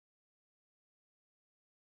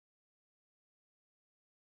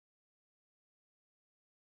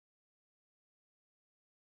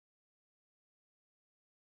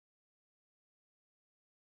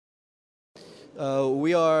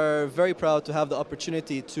We are very proud to have the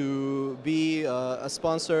opportunity to be a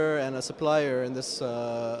sponsor and a supplier in this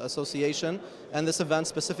association and this event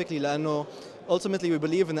specifically. لأنه ultimately we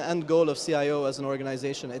believe in the end goal of CIO as an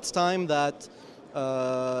organization. It's time that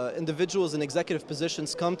individuals in executive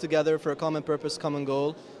positions come together for a common purpose, common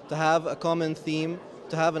goal, to have a common theme,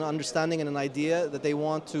 to have an understanding and an idea that they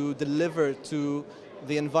want to deliver to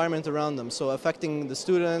the environment around them. So affecting the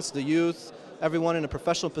students, the youth, everyone in a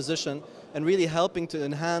professional position, and really helping to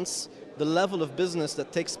enhance the level of business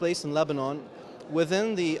that takes place in Lebanon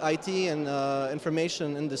within the IT and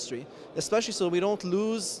information industry, especially so we don't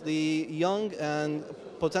lose the young and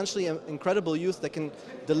potentially incredible youth that can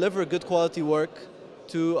deliver good quality work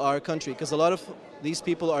to our country, because a lot of these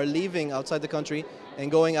people are leaving outside the country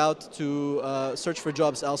and going out to search for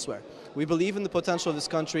jobs elsewhere. We believe in the potential of this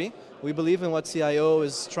country. We believe in what CIO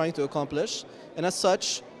is trying to accomplish, and as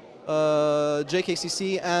such,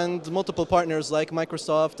 JKCC and multiple partners like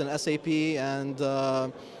Microsoft and SAP and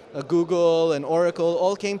Google and Oracle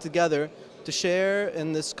all came together to share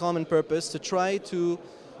in this common purpose to try to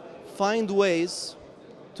find ways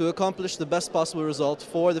to accomplish the best possible result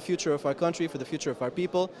for the future of our country, for the future of our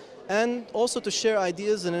people, and also to share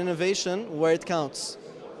ideas and innovation where it counts.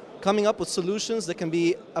 Coming up with solutions that can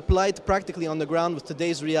be applied practically on the ground with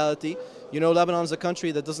today's reality. You know, Lebanon is a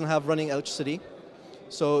country that doesn't have running electricity.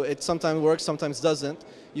 So it sometimes works, sometimes doesn't.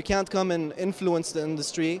 You can't come and influence the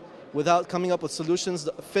industry without coming up with solutions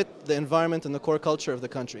that fit the environment and the core culture of the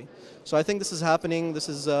country. So I think this is happening. This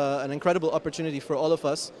is an incredible opportunity for all of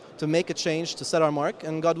us to make a change, to set our mark.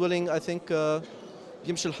 And God willing, I think,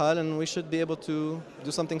 يمشي الحال, and we should be able to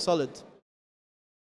do something solid.